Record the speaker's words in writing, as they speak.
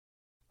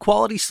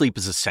Quality sleep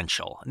is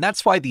essential, and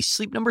that's why the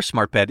Sleep Number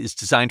Smart Bed is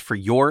designed for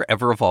your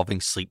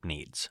ever-evolving sleep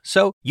needs.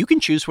 So you can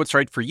choose what's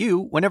right for you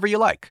whenever you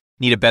like.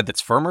 Need a bed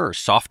that's firmer or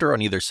softer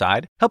on either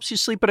side? Helps you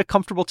sleep at a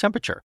comfortable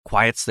temperature,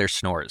 quiets their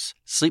snores.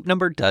 Sleep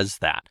Number does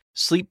that.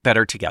 Sleep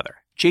better together.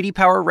 J.D.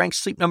 Power ranks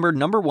Sleep Number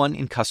 #1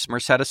 in customer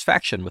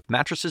satisfaction with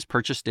mattresses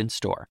purchased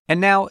in-store.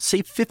 And now,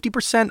 save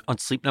 50% on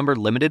Sleep Number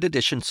limited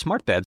edition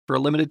smart beds for a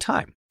limited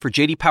time. For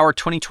J.D. Power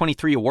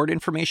 2023 award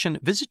information,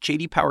 visit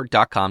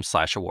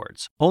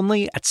jdpower.com/awards.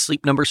 Only at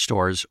Sleep Number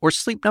stores or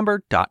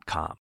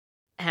sleepnumber.com.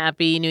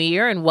 Happy New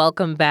Year and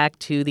welcome back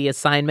to The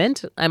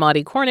Assignment. I'm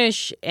Audie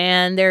Cornish,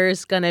 and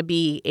there's going to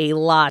be a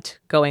lot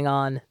going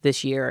on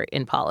this year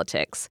in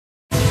politics.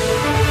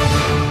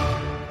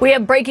 We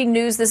have breaking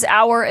news this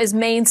hour as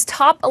Maine's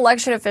top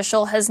election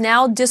official has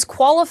now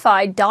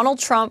disqualified Donald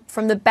Trump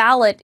from the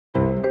ballot.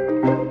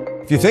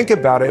 If you think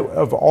about it,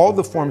 of all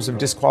the forms of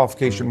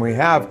disqualification we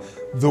have,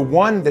 the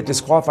one that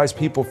disqualifies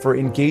people for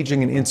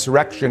engaging in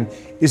insurrection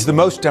is the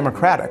most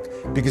democratic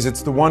because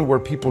it's the one where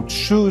people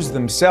choose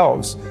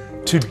themselves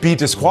to be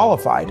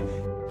disqualified.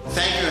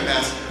 Thank you,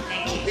 Ambassador.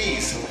 Thank you.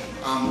 Please,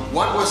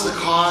 what was the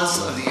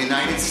cause of the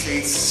United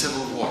States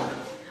Civil War?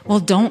 Well,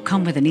 don't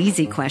come with an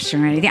easy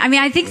question or anything. I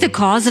mean, I think the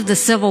cause of the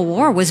Civil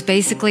War was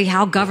basically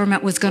how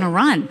government was going to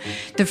run,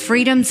 the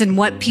freedoms and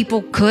what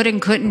people could and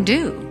couldn't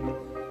do.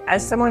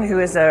 As someone who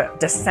is a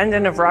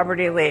descendant of Robert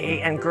E. Lee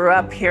and grew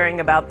up hearing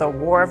about the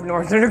War of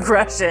Northern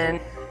Aggression,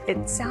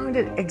 it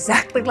sounded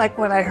exactly like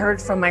what I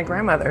heard from my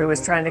grandmother who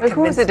was trying to convince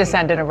me. Who is a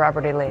descendant of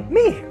Robert E. Lee?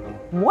 Me.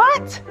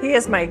 What? He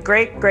is my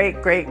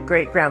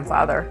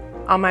great-great-great-great-grandfather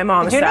on my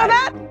mom's side. Did you know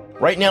that?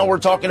 Right now we're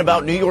talking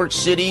about New York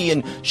City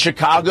and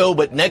Chicago,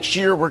 but next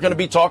year we're going to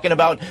be talking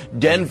about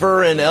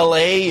Denver and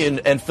LA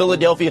and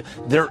Philadelphia.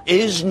 There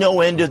is no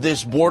end to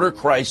this border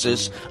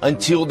crisis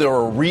until there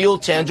are real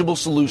tangible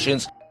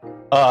solutions.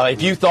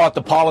 If you thought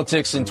the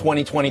politics in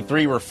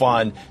 2023 were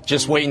fun,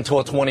 just wait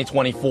until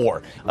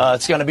 2024.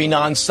 It's going to be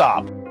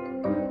nonstop.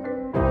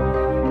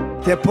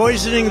 They're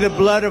poisoning the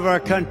blood of our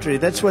country.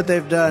 That's what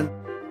they've done.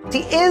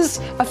 He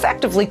is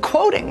effectively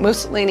quoting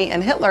Mussolini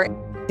and Hitler.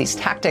 These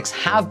tactics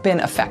have been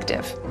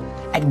effective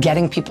at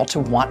getting people to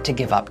want to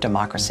give up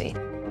democracy.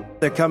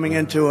 They're coming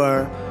into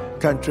our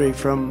country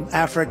from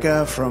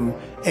Africa, from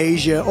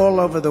Asia, all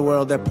over the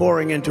world. They're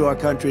pouring into our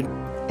country.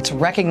 It's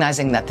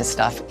recognizing that this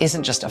stuff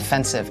isn't just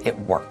offensive, it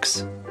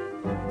works.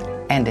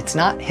 And it's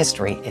not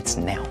history, it's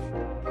now.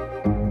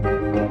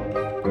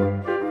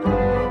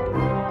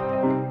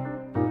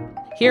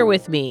 Here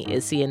with me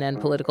is CNN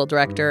political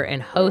director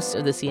and host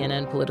of the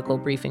CNN Political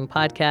Briefing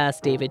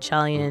podcast, David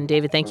Chalian.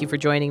 David, thank you for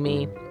joining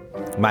me.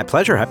 My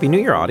pleasure. Happy New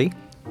Year, Audie.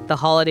 The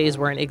holidays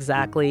weren't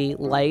exactly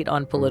light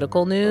on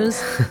political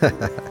news,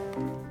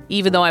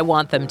 even though I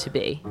want them to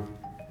be.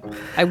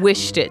 I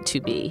wished it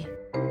to be.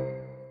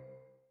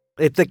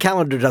 The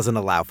calendar doesn't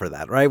allow for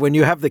that, right? When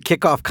you have the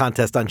kickoff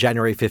contest on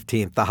January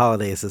 15th, the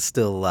holidays is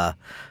still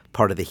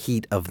part of the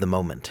heat of the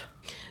moment.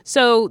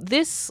 So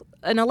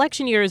an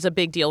election year is a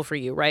big deal for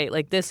you, right?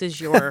 Like this is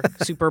your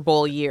Super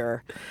Bowl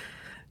year.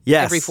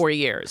 Yes. Every 4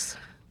 years.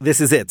 This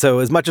is it. So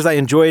as much as I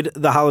enjoyed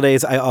the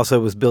holidays, I also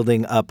was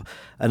building up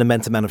an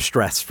immense amount of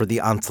stress for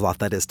the onslaught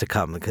that is to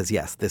come because,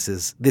 yes, this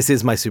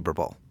is my Super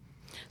Bowl.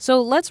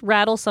 So let's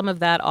rattle some of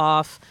that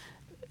off,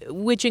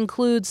 which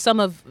includes some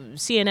of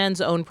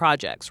CNN's own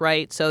projects,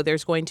 right? So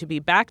there's going to be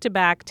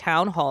back-to-back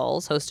town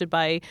halls hosted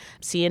by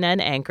CNN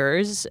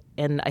anchors,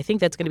 and I think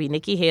that's going to be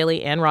Nikki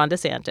Haley and Ron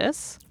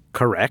DeSantis.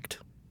 Correct.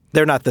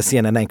 They're not the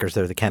CNN anchors.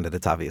 They're the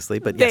candidates, obviously.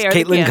 But yes,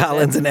 Caitlin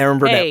Collins and Aaron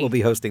Burnett will be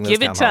hosting those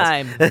town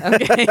halls. Give it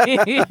time.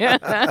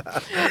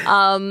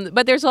 Okay.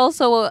 But there's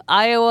also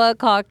Iowa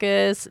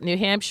caucus, New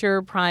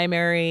Hampshire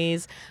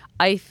primaries.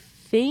 I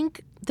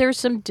think there's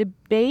some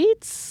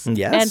debates.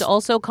 Yes. And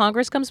also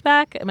Congress comes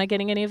back. Am I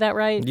getting any of that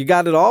right? You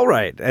got it all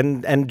right.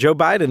 And Joe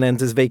Biden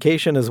ends his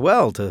vacation as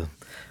well to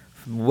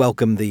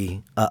welcome the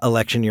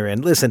election year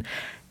in. Listen,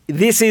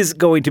 this is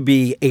going to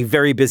be a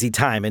very busy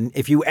time. And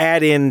if you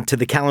add in to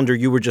the calendar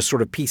you were just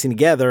sort of piecing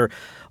together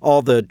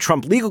all the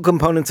Trump legal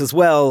components as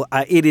well,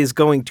 it is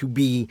going to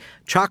be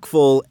chock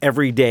full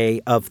every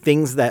day of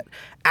things that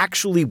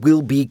actually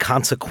will be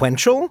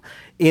consequential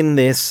in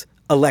this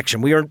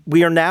election.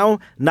 We are now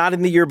not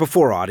in the year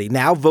before, Audie.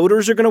 Now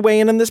voters are going to weigh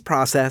in on this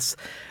process.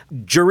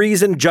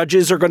 Juries and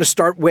judges are going to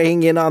start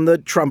weighing in on the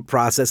Trump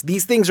process.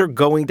 These things are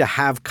going to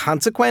have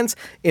consequence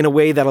in a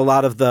way that a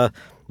lot of the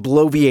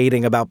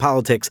bloviating about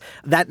politics,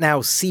 that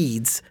now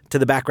cedes to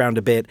the background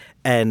a bit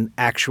and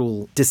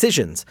actual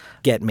decisions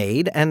get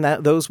made and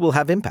that those will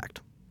have impact.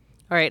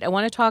 All right. I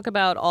want to talk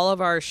about all of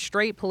our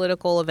straight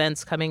political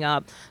events coming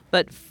up.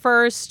 But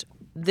first,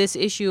 this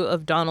issue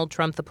of Donald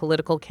Trump, the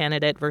political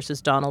candidate,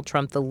 versus Donald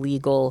Trump, the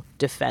legal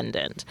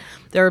defendant.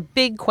 There are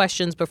big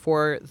questions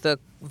before the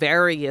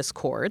various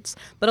courts,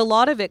 but a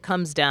lot of it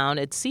comes down,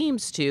 it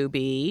seems to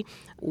be,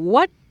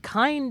 what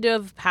kind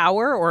of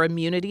power or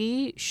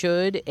immunity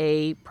should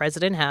a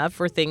president have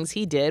for things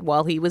he did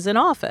while he was in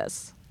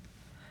office?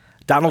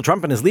 Donald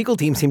Trump and his legal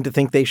team seem to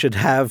think they should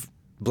have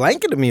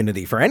blanket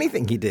immunity for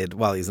anything he did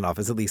while he's in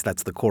office. At least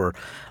that's the core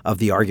of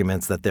the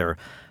arguments that they're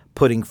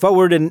putting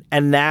forward.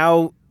 And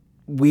now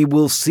we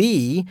will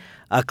see.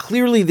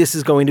 Clearly, this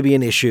is going to be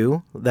an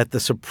issue that the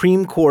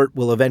Supreme Court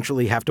will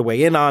eventually have to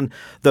weigh in on,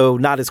 though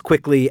not as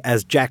quickly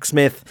as Jack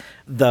Smith,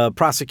 the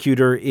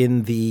prosecutor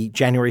in the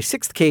January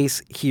 6th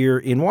case here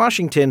in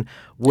Washington,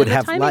 would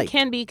have liked. The timing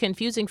can be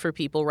confusing for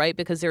people, right?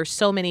 Because there are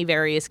so many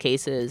various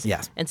cases.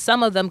 Yes. And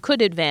some of them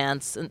could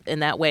advance in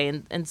that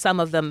way, and some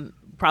of them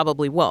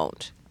probably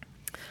won't.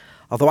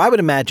 Although I would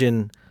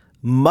imagine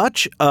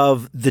much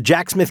of the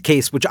Jack Smith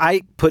case, which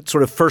I put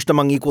sort of first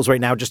among equals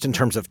right now, just in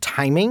terms of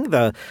timing,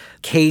 the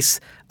case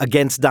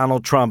against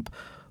Donald Trump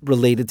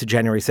related to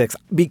January 6th,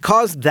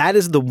 because that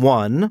is the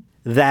one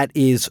that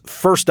is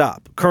first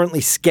up,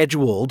 currently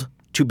scheduled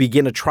to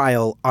begin a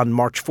trial on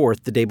March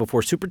 4th, the day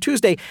before Super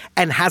Tuesday,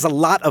 and has a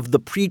lot of the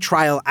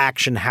pretrial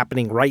action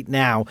happening right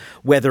now,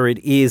 whether it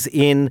is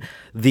in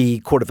the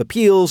Court of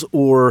Appeals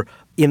or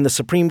in the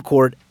Supreme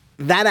Court.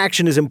 That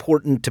action is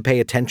important to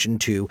pay attention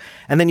to.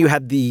 And then you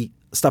had the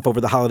stuff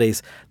over the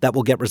holidays that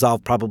will get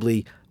resolved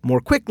probably more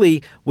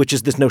quickly, which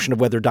is this notion of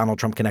whether Donald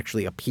Trump can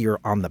actually appear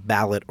on the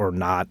ballot or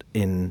not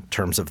in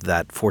terms of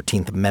that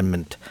 14th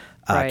Amendment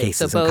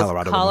cases so in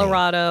both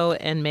Colorado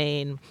and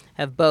Maine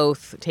have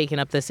both taken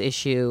up this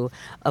issue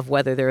of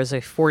whether there is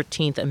a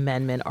 14th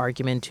Amendment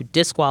argument to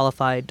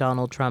disqualify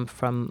Donald Trump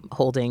from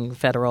holding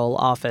federal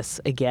office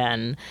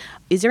again.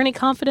 Is there any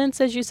confidence,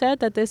 as you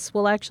said, that this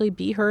will actually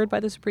be heard by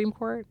the Supreme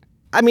Court?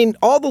 I mean,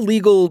 all the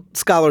legal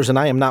scholars, and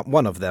I am not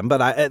one of them,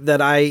 but that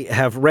I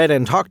have read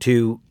and talked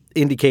to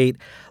indicate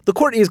the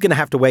court is going to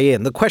have to weigh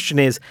in. The question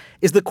is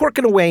the court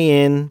going to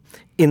weigh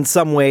in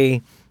some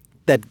way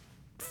that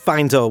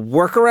finds a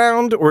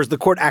workaround, or is the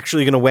court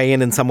actually going to weigh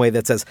in some way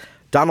that says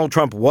Donald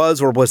Trump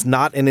was or was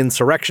not an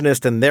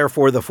insurrectionist and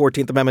therefore the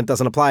 14th Amendment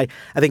doesn't apply?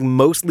 I think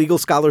most legal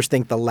scholars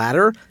think the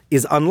latter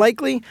is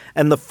unlikely,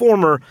 and the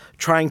former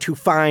trying to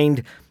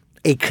find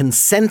a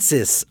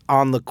consensus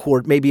on the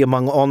court, maybe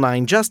among all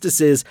 9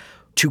 justices,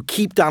 to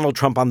keep Donald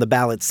Trump on the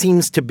ballot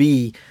seems to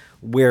be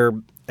where,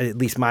 at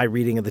least my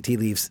reading of the tea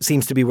leaves,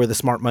 seems to be where the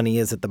smart money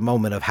is at the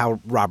moment of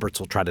how Roberts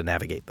will try to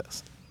navigate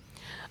this.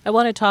 I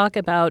want to talk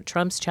about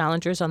Trump's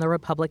challengers on the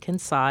Republican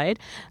side.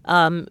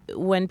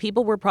 When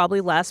people were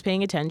probably last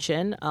paying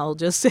attention, I'll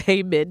just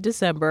say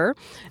mid-December,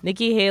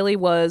 Nikki Haley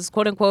was,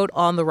 quote unquote,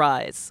 on the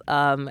rise,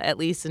 at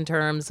least in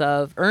terms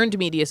of earned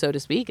media, so to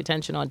speak,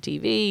 attention on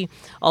TV,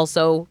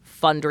 also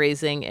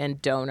fundraising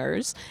and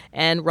donors.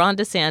 And Ron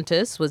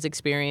DeSantis was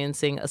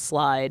experiencing a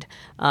slide,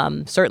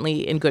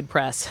 certainly in good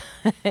press,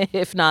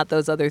 if not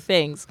those other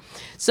things.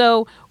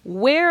 So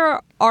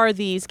where are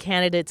these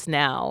candidates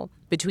now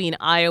between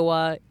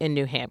Iowa and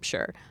New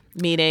Hampshire?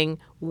 Meaning,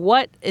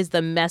 what is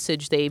the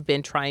message they've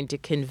been trying to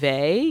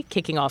convey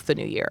kicking off the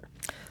new year?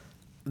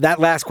 That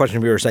last question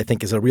of yours, I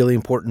think, is a really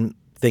important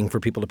thing for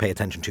people to pay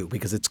attention to,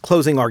 because it's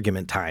closing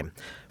argument time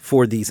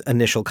for these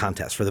initial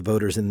contests for the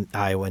voters in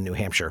Iowa and New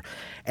Hampshire.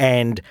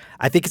 And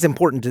I think it's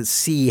important to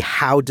see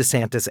how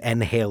DeSantis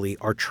and Haley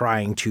are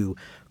trying to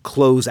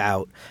close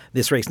out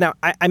this race. Now,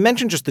 I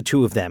mentioned just the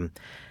two of them.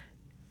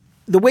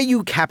 The way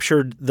you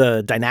captured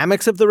the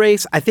dynamics of the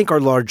race, I think, are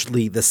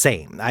largely the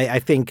same. I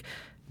think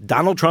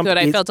Donald Trump Good,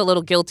 I felt a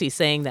little guilty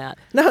saying that.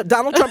 No,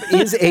 Donald Trump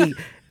is a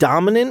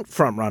dominant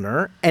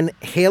frontrunner, and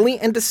Haley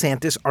and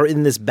DeSantis are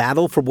in this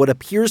battle for what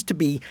appears to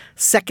be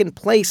second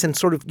place. And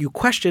sort of you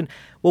question,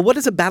 well, what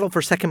does a battle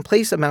for second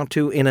place amount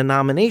to in a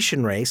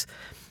nomination race?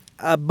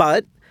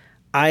 But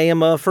I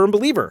am a firm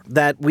believer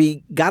that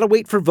we got to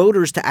wait for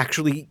voters to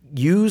actually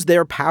use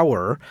their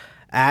power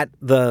at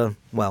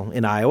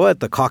in Iowa,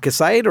 at the caucus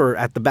site, or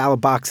at the ballot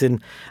box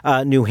in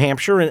New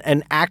Hampshire,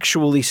 and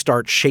actually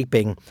start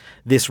shaping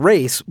this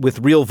race with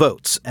real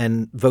votes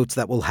and votes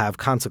that will have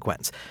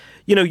consequence.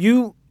 You know,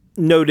 you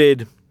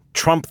noted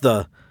Trump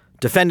the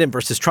defendant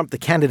versus Trump the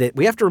candidate.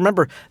 We have to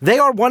remember they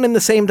are one and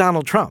the same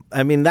Donald Trump.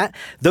 I mean,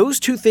 those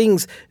two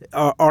things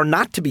are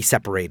not to be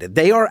separated.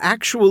 They are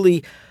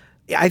actually,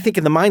 I think,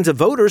 in the minds of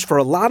voters, for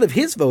a lot of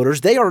his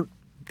voters, they are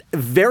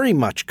very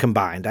much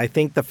combined. I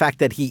think the fact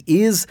that he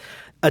is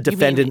a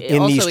defendant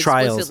in these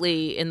trials,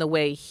 explicitly in the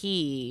way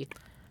he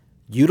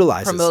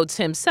utilizes, promotes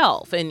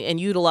himself and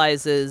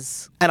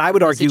utilizes, and I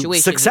would argue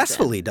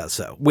successfully does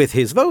so with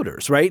his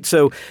voters, right?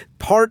 So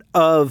part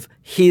of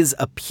his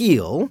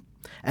appeal,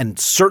 and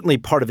certainly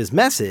part of his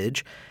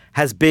message,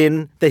 has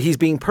been that he's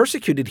being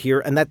persecuted here,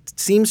 and that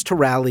seems to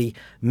rally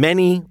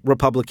many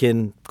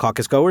Republican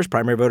caucus goers,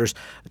 primary voters,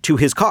 to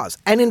his cause.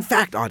 And in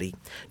fact, Audie,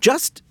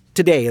 just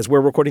today, as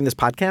we're recording this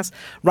podcast,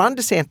 Ron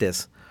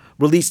DeSantis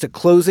released a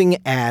closing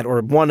ad,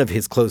 or one of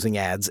his closing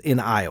ads, in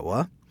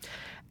Iowa.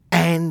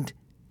 And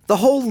the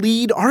whole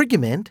lead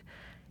argument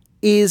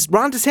is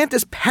Ron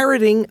DeSantis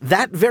parroting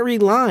that very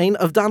line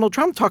of Donald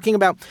Trump, talking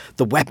about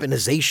the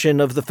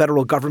weaponization of the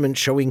federal government,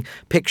 showing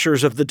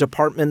pictures of the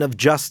Department of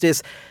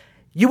Justice.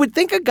 You would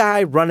think a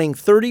guy running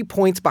 30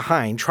 points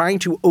behind, trying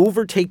to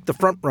overtake the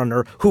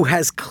frontrunner who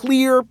has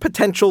clear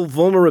potential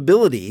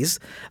vulnerabilities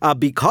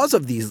because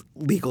of these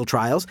legal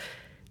trials,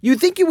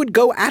 you'd think you would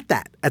go at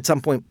that at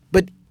some point.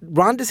 But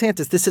Ron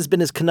DeSantis, this has been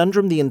his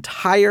conundrum the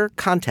entire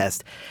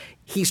contest.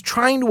 He's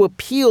trying to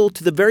appeal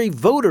to the very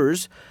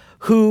voters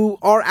who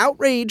are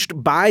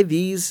outraged by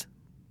these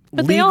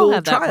But legal they all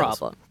have trials. that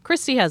problem.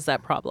 Christie has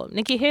that problem.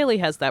 Nikki Haley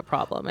has that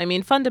problem. I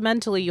mean,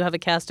 fundamentally, you have a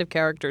cast of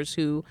characters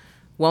who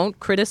won't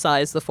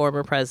criticize the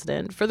former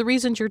president for the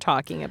reasons you're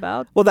talking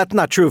about. Well, that's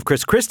not true of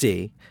Chris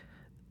Christie.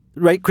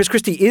 Right? Chris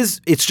Christie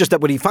it's just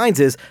that what he finds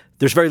is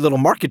there's very little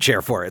market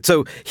share for it.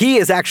 So he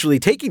is actually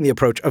taking the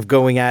approach of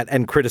going at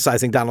and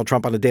criticizing Donald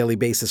Trump on a daily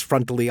basis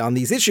frontally on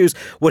these issues.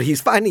 What he's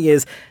finding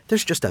is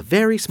there's just a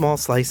very small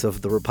slice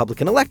of the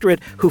Republican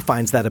electorate who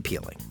finds that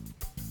appealing.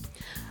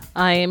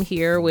 I am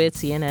here with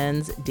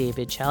CNN's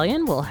David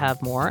Chalian. We'll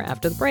have more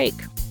after the break.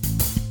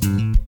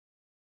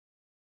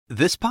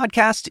 This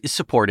podcast is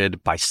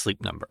supported by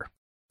Sleep Number.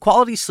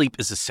 Quality sleep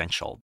is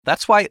essential.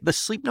 That's why the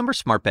Sleep Number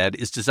Smart Bed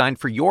is designed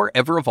for your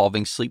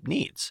ever-evolving sleep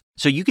needs,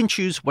 so you can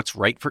choose what's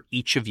right for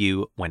each of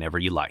you whenever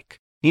you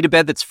like. Need a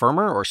bed that's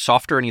firmer or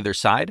softer on either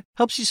side?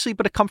 Helps you sleep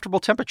at a comfortable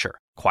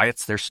temperature.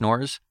 Quiets their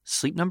snores?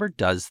 Sleep Number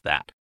does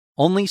that.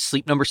 Only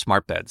Sleep Number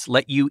Smart Beds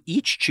let you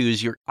each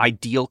choose your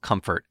ideal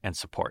comfort and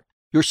support,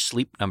 your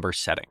Sleep Number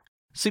setting.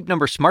 Sleep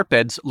Number Smart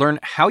Beds learn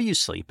how you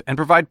sleep and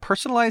provide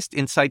personalized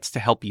insights to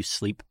help you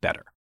sleep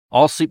better.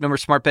 All Sleep Number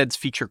Smart Beds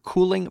feature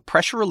cooling,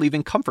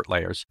 pressure-relieving comfort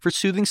layers for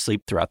soothing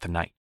sleep throughout the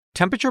night.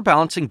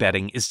 Temperature-balancing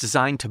bedding is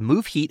designed to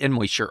move heat and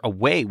moisture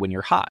away when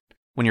you're hot.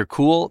 When you're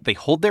cool, they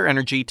hold their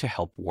energy to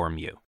help warm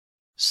you.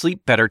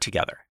 Sleep better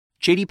together.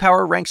 J.D.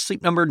 Power ranks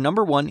Sleep Number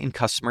 #1 in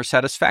customer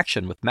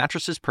satisfaction with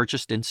mattresses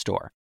purchased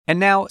in-store. And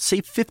now,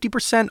 save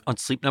 50% on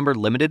Sleep Number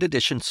limited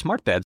edition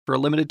smart beds for a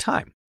limited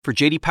time. For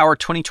J.D. Power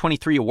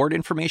 2023 award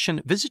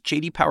information, visit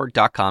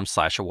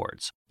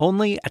jdpower.com/awards.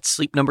 Only at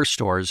Sleep Number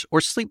stores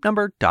or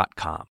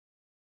sleepnumber.com.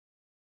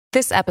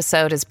 This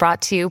episode is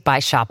brought to you by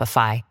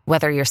Shopify.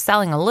 Whether you're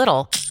selling a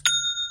little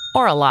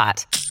or a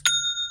lot,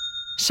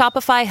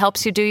 Shopify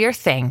helps you do your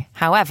thing,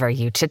 however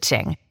you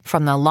cha-ching.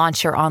 From the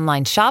launch your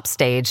online shop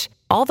stage,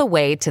 all the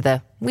way to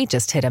the we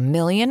just hit 1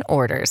 million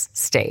orders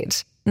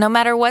stage. No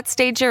matter what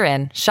stage you're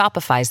in,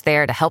 Shopify's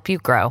there to help you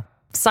grow.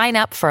 Sign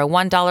up for a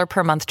 $1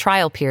 per month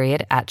trial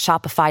period at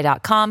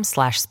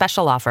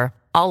shopify.com/special offer,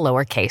 all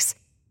lowercase.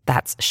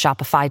 That's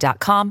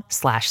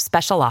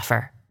shopify.com/special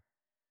offer.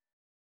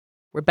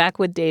 We're back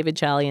with David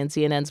Chalian,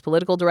 CNN's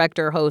political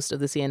director, host of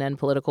the CNN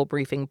Political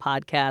Briefing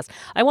podcast.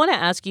 I want to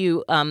ask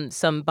you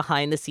some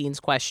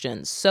behind-the-scenes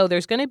questions. So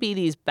there's going to be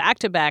these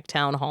back-to-back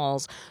town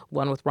halls,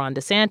 one with Ron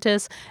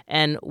DeSantis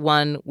and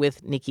one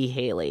with Nikki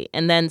Haley.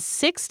 And then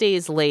 6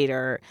 days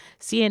later,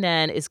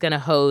 CNN is going to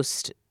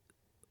host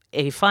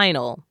a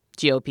final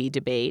GOP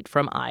debate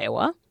from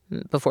Iowa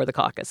before the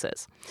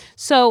caucuses.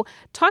 So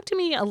talk to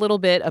me a little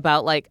bit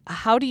about,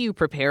 how do you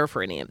prepare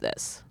for any of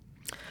this?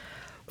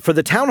 For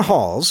the town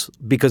halls,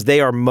 because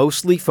they are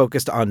mostly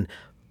focused on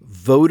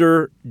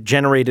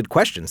voter-generated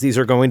questions, these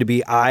are going to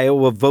be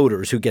Iowa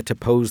voters who get to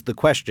pose the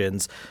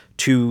questions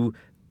to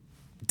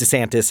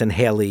DeSantis and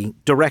Haley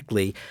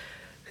directly,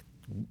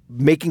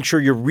 making sure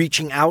you're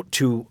reaching out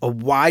to a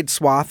wide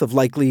swath of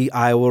likely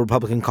Iowa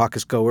Republican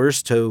caucus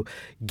goers to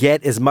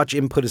get as much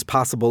input as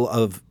possible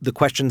of the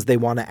questions they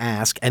want to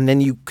ask. And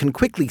then you can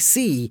quickly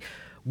see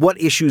what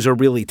issues are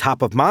really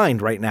top of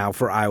mind right now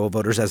for Iowa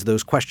voters as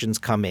those questions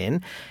come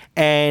in,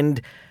 and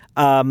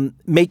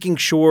making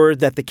sure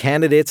that the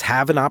candidates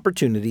have an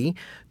opportunity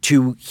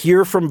to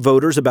hear from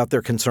voters about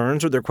their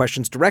concerns or their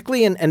questions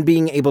directly, and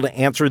being able to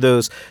answer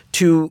those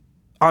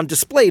on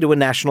display to a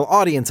national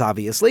audience,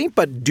 obviously,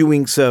 but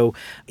doing so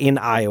in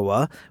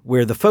Iowa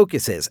where the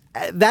focus is.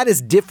 That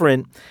is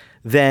different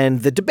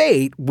than the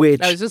debate,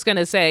 which I was just going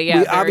to say,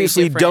 we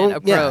obviously don't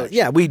approach.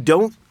 We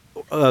don't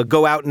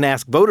go out and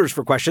ask voters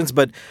for questions,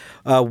 but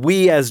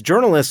we as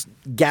journalists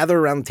gather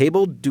around the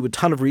table, do a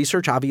ton of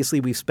research. Obviously,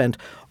 we've spent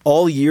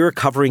all year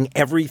covering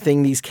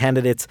everything these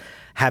candidates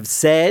have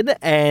said,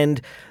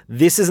 and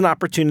this is an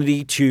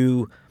opportunity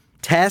to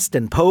test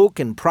and poke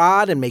and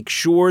prod and make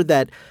sure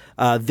that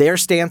their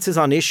stances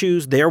on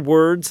issues, their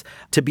words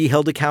to be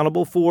held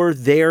accountable for,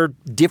 their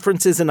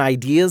differences and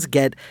ideas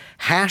get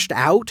hashed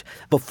out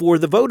before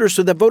the voters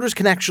so that voters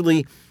can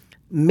actually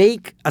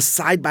make a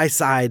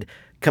side-by-side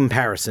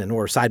comparison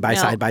or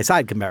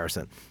side-by-side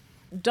comparison.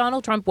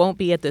 Donald Trump won't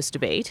be at this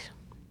debate.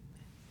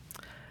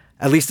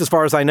 At least as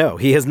far as I know.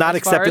 He has not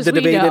accepted the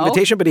debate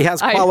invitation, but he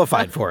has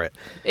qualified for it.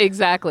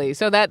 Exactly.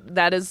 So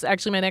that is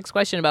actually my next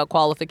question about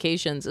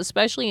qualifications,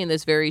 especially in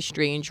this very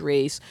strange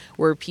race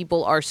where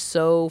people are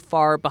so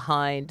far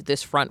behind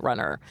this front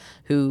runner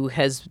who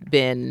has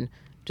been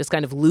just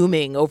kind of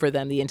looming over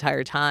them the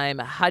entire time.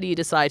 How do you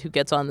decide who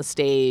gets on the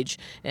stage,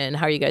 and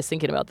how are you guys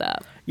thinking about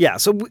that? Yeah,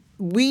 so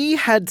we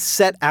had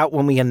set out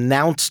when we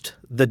announced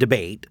the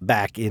debate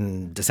back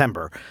in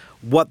December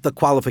what the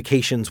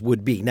qualifications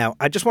would be. Now,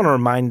 I just want to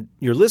remind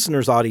your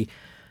listeners, Audie,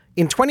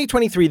 in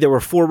 2023, there were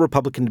 4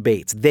 Republican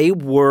debates. They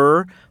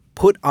were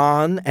put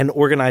on and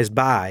organized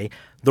by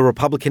the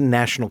Republican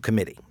National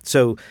Committee.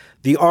 So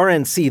the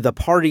RNC, the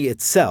party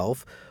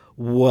itself,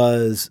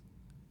 was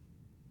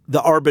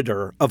the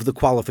arbiter of the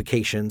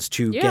qualifications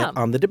to get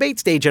on the debate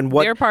stage. And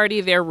what their party,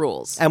 their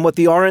rules. And what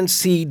the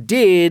RNC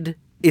did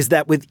is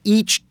that with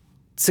each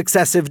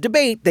successive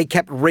debate, they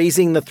kept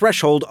raising the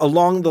threshold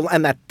along the,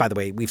 and that, by the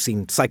way, we've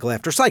seen cycle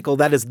after cycle.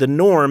 That is the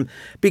norm,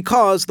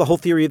 because the whole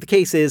theory of the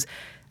case is,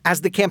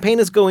 as the campaign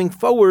is going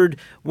forward,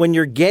 when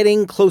you're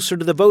getting closer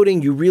to the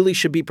voting, you really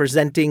should be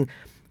presenting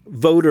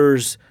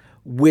voters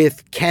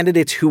with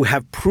candidates who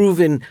have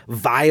proven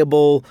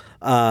viable,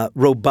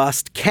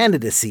 robust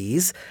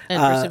candidacies.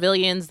 And for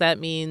civilians, that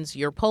means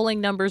your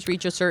polling numbers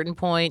reach a certain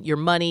point, your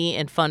money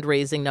and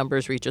fundraising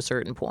numbers reach a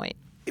certain point.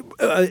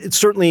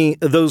 Certainly,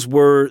 those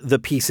were the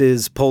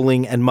pieces,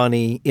 polling and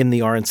money, in the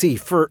RNC.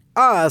 For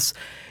us,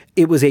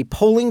 it was a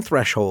polling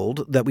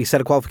threshold that we set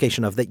a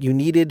qualification of, that you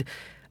needed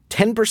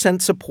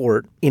 10%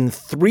 support in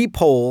 3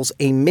 polls,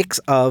 a mix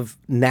of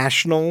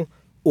national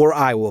or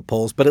Iowa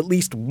polls, but at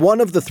least one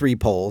of the 3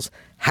 polls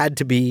had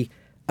to be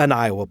an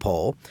Iowa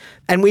poll.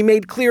 And we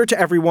made clear to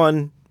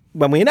everyone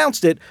when we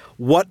announced it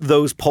what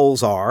those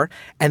polls are.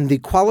 And the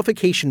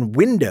qualification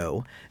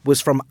window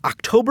was from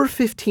October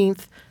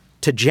 15th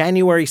to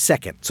January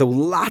 2nd. So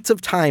lots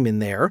of time in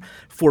there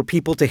for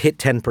people to hit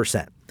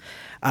 10%.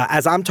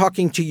 As I'm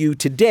talking to you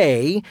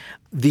today,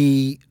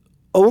 the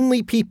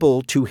only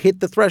people to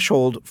hit the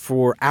threshold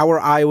for our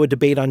Iowa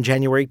debate on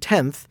January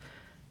 10th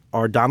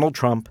are Donald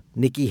Trump,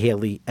 Nikki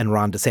Haley, and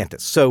Ron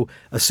DeSantis. So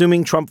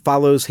assuming Trump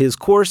follows his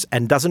course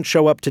and doesn't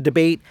show up to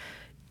debate,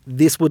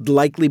 this would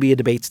likely be a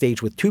debate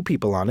stage with 2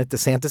 people on it,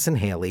 DeSantis and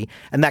Haley,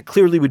 and that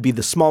clearly would be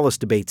the smallest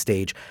debate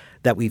stage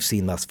that we've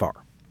seen thus far.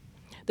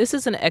 This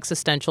is an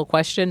existential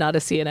question, not a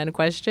CNN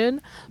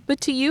question. But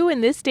to you,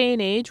 in this day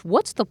and age,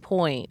 what's the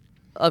point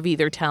of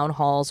either town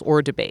halls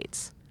or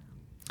debates?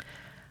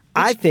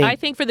 I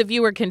think for the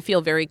viewer can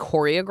feel very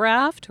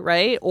choreographed,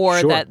 right? Or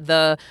Sure. that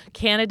the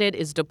candidate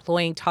is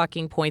deploying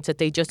talking points that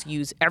they just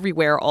use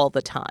everywhere all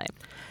the time.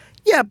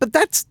 Yeah, but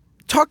that's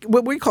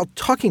what we call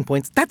talking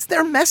points. That's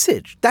their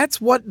message.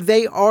 That's what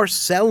they are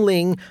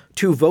selling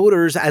to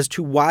voters as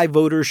to why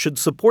voters should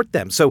support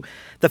them. So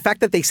the fact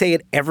that they say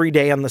it every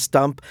day on the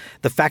stump,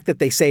 the fact that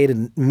they say it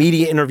in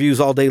media interviews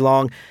all day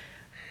long,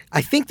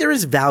 I think there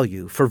is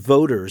value for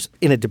voters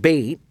in a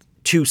debate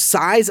to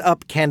size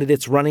up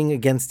candidates running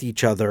against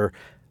each other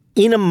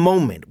in a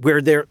moment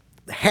where they're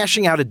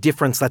hashing out a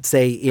difference, let's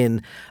say,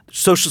 in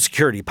Social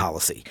Security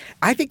policy.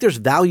 I think there's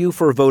value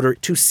for a voter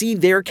to see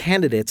their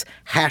candidates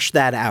hash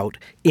that out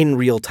in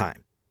real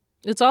time.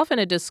 It's often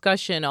a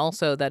discussion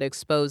also that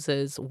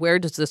exposes, where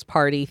does this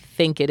party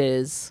think it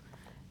is?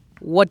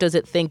 What does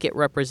it think it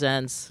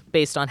represents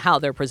based on how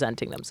they're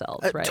presenting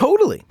themselves, right?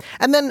 Totally.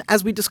 And then,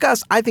 as we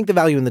discussed, I think the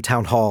value in the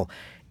town hall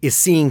is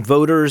seeing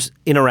voters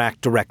interact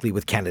directly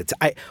with candidates.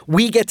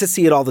 We get to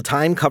see it all the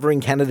time,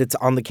 covering candidates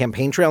on the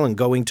campaign trail and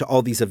going to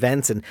all these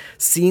events and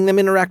seeing them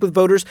interact with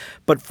voters.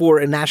 But for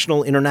a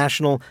national,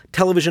 international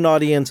television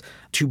audience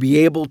to be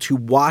able to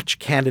watch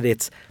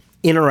candidates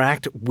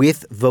interact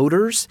with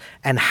voters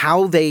and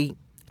how they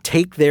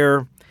take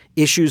their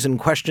issues and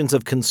questions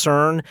of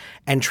concern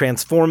and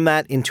transform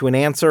that into an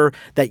answer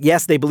that,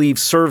 yes, they believe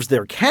serves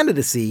their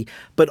candidacy,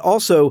 but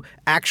also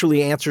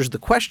actually answers the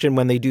question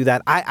when they do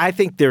that. I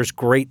think there's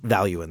great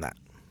value in that.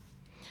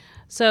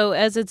 So,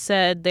 as it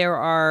said, there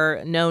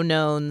are known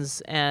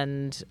knowns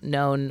and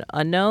known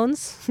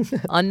unknowns.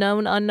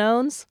 Unknown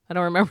unknowns? I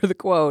don't remember the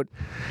quote.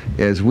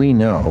 As we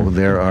know,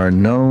 there are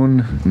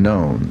known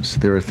knowns.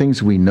 There are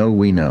things we know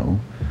we know.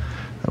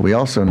 We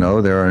also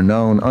know there are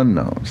known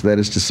unknowns. That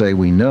is to say,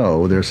 we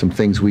know there are some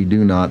things we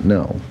do not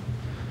know.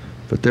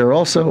 But there are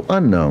also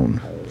unknown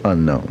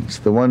unknowns.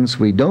 The ones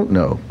we don't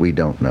know, we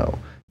don't know.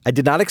 I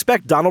did not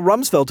expect Donald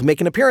Rumsfeld to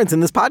make an appearance in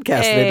this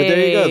podcast today, but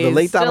there you go, the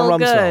late Donald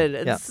Rumsfeld.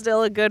 Good. It's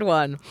still a good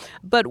one.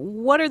 But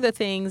what are the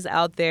things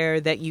out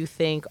there that you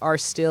think are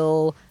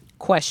still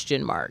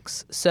question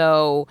marks?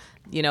 So,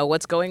 you know,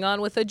 what's going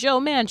on with a Joe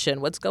Manchin?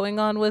 What's going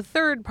on with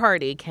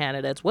third-party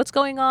candidates? What's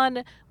going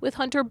on with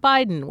Hunter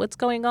Biden? What's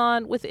going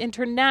on with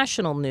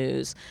international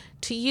news?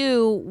 To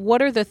you,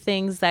 what are the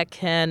things that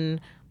can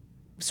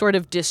sort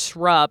of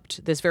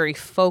disrupt this very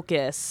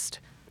focused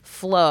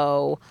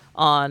flow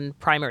on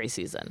primary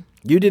season?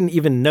 You didn't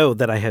even know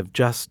that I have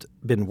just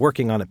been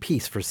working on a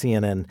piece for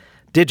CNN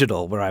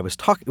Digital where I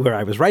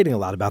was writing a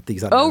lot about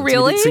these unknowns. Oh,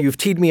 really? So you've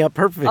teed me up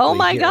perfectly. Oh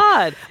my here.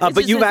 God!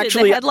 But you've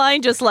actually the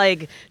headline just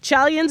like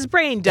Chalian's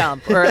brain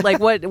dump, or like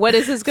what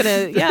is this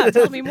gonna? Yeah,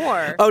 tell me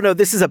more. Oh no,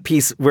 this is a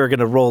piece we're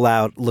gonna roll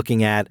out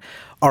looking at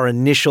our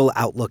initial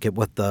outlook at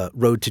what the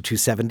road to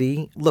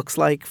 270 looks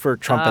like for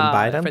Trump and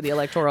Biden. For the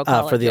Electoral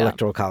College.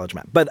 Electoral College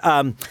map. But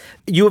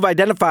you have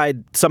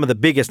identified some of the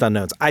biggest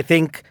unknowns. I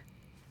think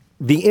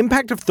the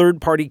impact of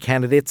third-party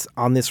candidates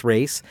on this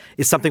race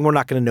is something we're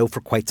not going to know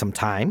for quite some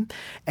time.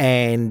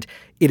 And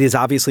it is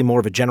obviously more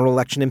of a general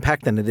election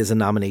impact than it is a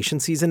nomination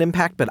season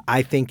impact. But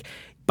I think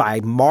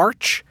by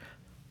March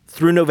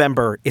through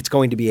November, it's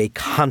going to be a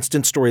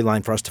constant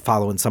storyline for us to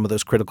follow in some of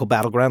those critical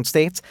battleground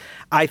states.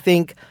 I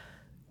think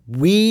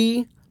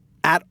we,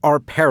 at our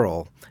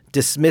peril,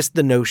 dismissed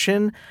the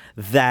notion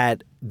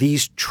that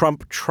these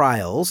Trump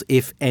trials,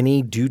 if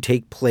any do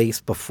take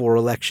place before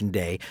Election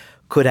Day,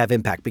 could have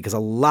impact, because a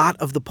lot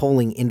of the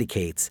polling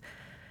indicates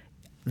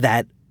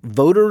that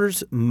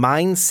voters'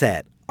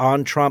 mindset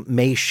on Trump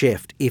may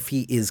shift if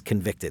he is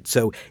convicted.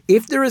 So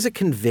if there is a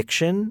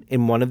conviction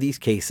in one of these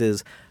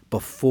cases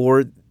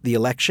before the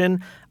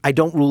election, I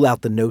don't rule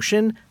out the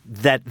notion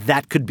that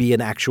that could be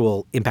an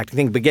actual impacting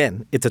thing. But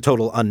again, it's a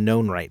total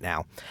unknown right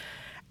now.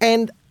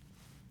 And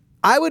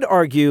I would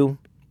argue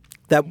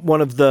that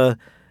one of the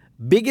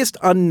biggest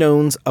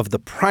unknowns of the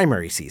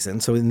primary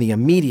season, so in the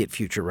immediate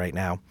future right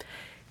now,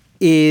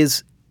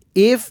 is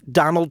if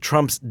Donald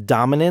Trump's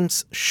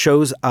dominance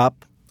shows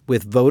up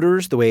with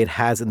voters the way it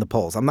has in the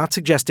polls. I'm not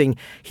suggesting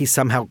he's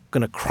somehow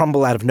going to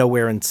crumble out of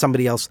nowhere and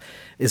somebody else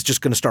is just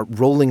going to start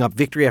rolling up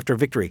victory after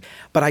victory.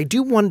 But I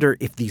do wonder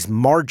if these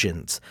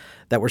margins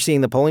that we're seeing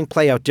in the polling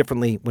play out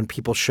differently when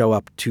people show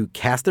up to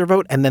cast their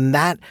vote. And then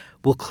that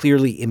will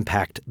clearly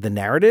impact the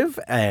narrative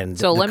and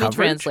So the let coverage.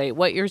 me translate.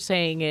 What you're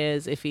saying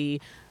is if he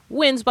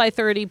wins by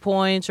 30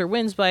 points or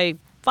wins by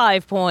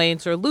 5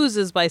 points or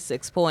loses by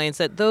 6 points,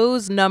 that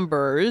those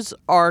numbers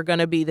are going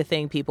to be the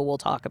thing people will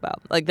talk about,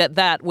 like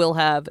that will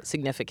have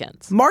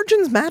significance.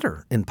 Margins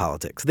matter in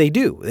politics. They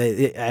do.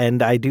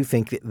 And I do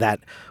think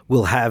that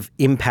will have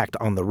impact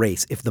on the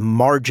race if the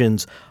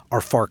margins are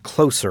far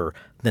closer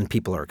than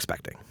people are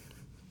expecting.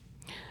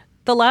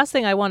 The last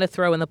thing I want to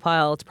throw in the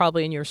pile, it's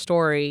probably in your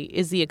story,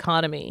 is the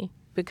economy.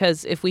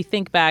 Because if we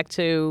think back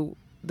to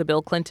the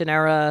Bill Clinton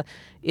era,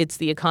 it's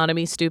the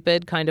economy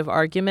stupid kind of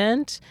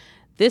argument.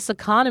 This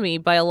economy,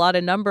 by a lot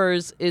of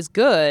numbers, is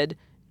good,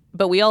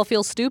 but we all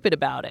feel stupid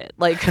about it.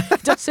 Like,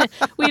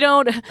 we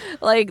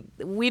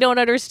don't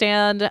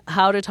understand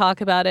how to talk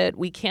about it.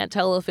 We can't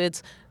tell if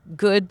it's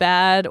good,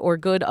 bad, or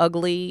good,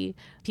 ugly.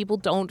 People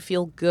don't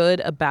feel good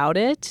about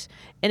it.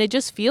 And it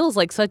just feels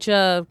like such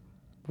a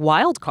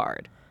wild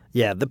card.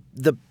 Yeah,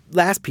 the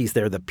last piece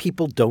there, the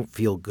people don't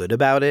feel good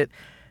about it,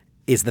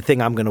 is the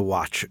thing I'm going to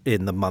watch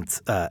in the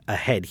months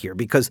ahead here,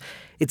 because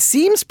it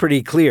seems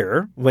pretty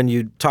clear when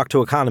you talk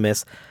to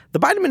economists, the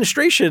Biden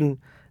administration,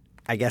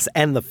 I guess,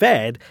 and the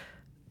Fed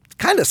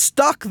kind of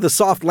stuck the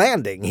soft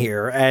landing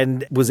here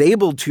and was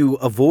able to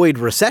avoid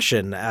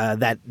recession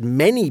that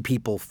many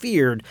people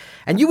feared.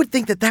 And you would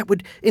think that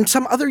would, in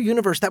some other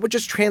universe, that would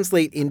just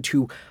translate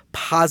into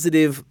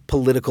positive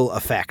political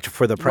effect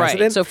for the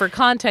president. Right. So for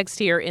context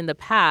here, in the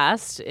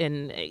past,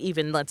 in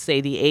even, let's say,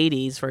 the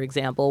 80s, for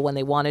example, when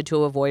they wanted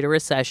to avoid a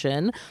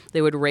recession,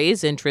 they would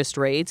raise interest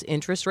rates.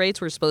 Interest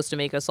rates were supposed to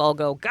make us all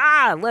go,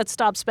 God, let's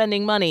stop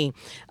spending money.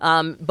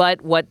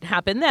 But what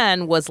happened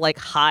then was like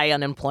high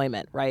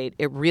unemployment, right?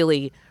 It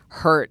really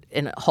hurt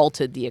and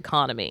halted the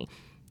economy.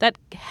 That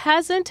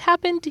hasn't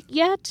happened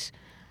yet.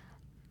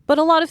 But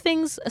a lot of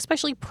things,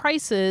 especially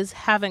prices,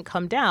 haven't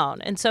come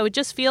down. And so it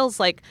just feels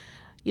like,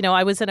 you know,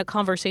 I was in a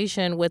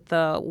conversation with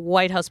the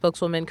White House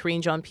spokeswoman,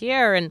 Karine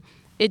Jean-Pierre, and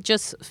it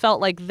just felt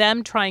like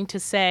them trying to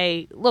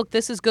say, look,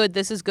 this is good,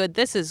 this is good,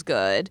 this is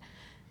good.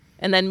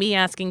 And then me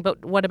asking,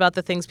 but what about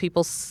the things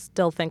people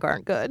still think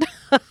aren't good?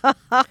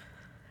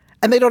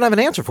 And they don't have an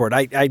answer for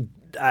it.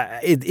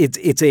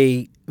 It's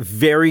a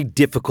very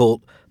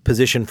difficult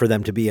position for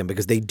them to be in,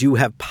 because they do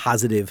have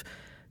positive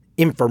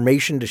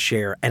information to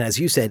share. And as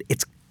you said,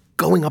 it's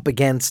going up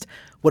against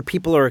what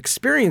people are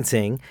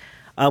experiencing,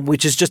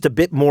 which is just a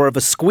bit more of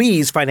a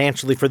squeeze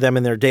financially for them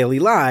in their daily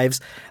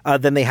lives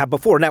than they have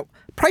before. Now,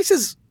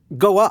 prices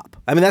go up.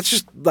 I mean, that's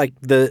just like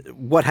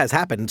what has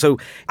happened. So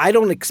I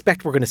don't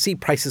expect we're going to see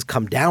prices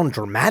come down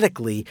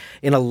dramatically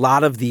in a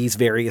lot of these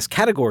various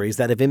categories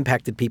that have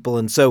impacted people.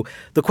 And so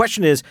the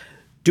question is,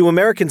 do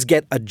Americans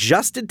get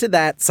adjusted to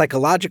that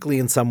psychologically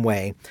in some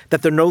way,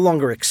 that they're no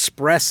longer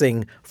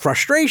expressing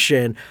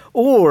frustration,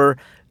 or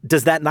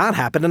does that not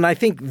happen? And I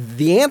think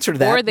the answer to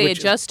that— Or they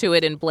adjust to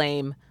it and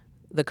blame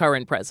the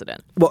current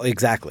president. Well,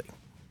 exactly.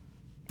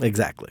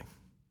 Exactly.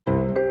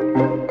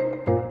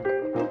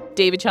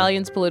 David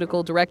Chalian's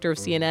political director of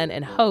CNN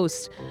and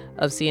host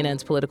of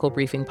CNN's Political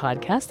Briefing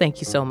podcast.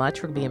 Thank you so much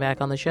for being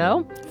back on the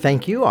show.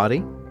 Thank you,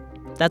 Audie.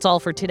 That's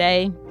all for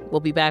today. We'll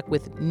be back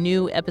with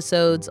new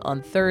episodes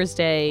on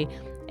Thursday,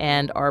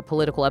 and our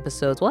political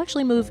episodes will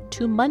actually move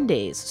to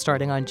Mondays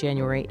starting on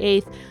January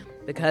 8th,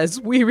 because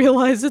we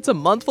realize it's a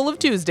month full of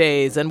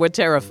Tuesdays and we're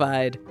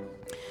terrified.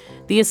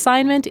 The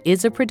Assignment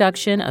is a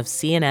production of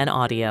CNN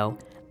Audio.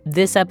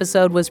 This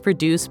episode was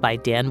produced by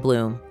Dan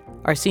Bloom.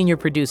 Our senior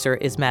producer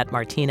is Matt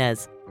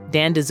Martinez.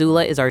 Dan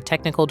DeZula is our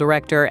technical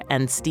director,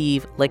 and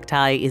Steve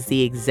Lichtai is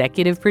the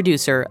executive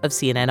producer of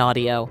CNN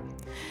Audio.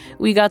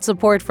 We got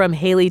support from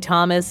Haley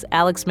Thomas,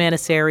 Alex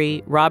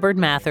Manasseri, Robert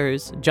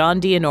Mathers, John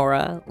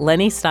Dianora,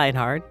 Lenny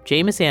Steinhardt,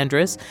 Jameis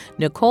Andrus,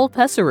 Nicole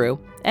Pesaru,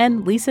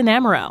 and Lisa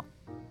Namerow.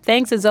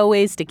 Thanks as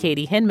always to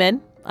Katie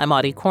Hinman. I'm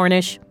Audie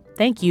Cornish.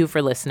 Thank you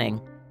for listening.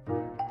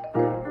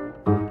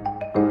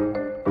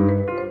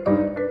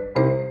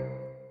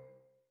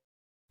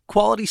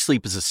 Quality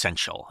sleep is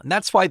essential, and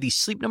that's why the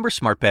Sleep Number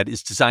Smart Bed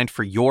is designed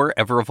for your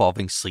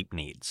ever-evolving sleep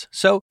needs.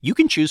 So you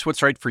can choose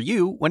what's right for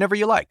you whenever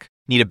you like.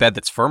 Need a bed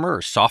that's firmer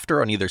or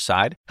softer on either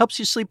side? Helps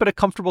you sleep at a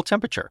comfortable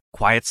temperature.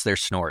 Quiets their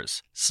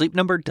snores. Sleep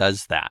Number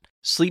does that.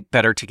 Sleep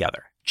better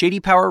together.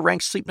 J.D. Power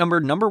ranks Sleep Number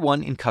number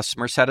 1 in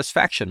customer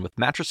satisfaction with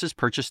mattresses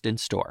purchased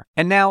in-store.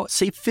 And now,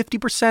 save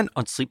 50%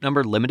 on Sleep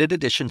Number limited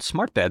edition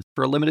smart beds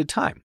for a limited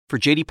time. For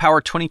J.D.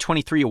 Power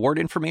 2023 award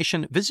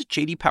information, visit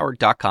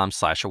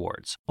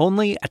jdpower.com/awards.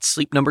 Only at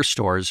Sleep Number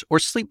stores or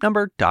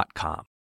sleepnumber.com.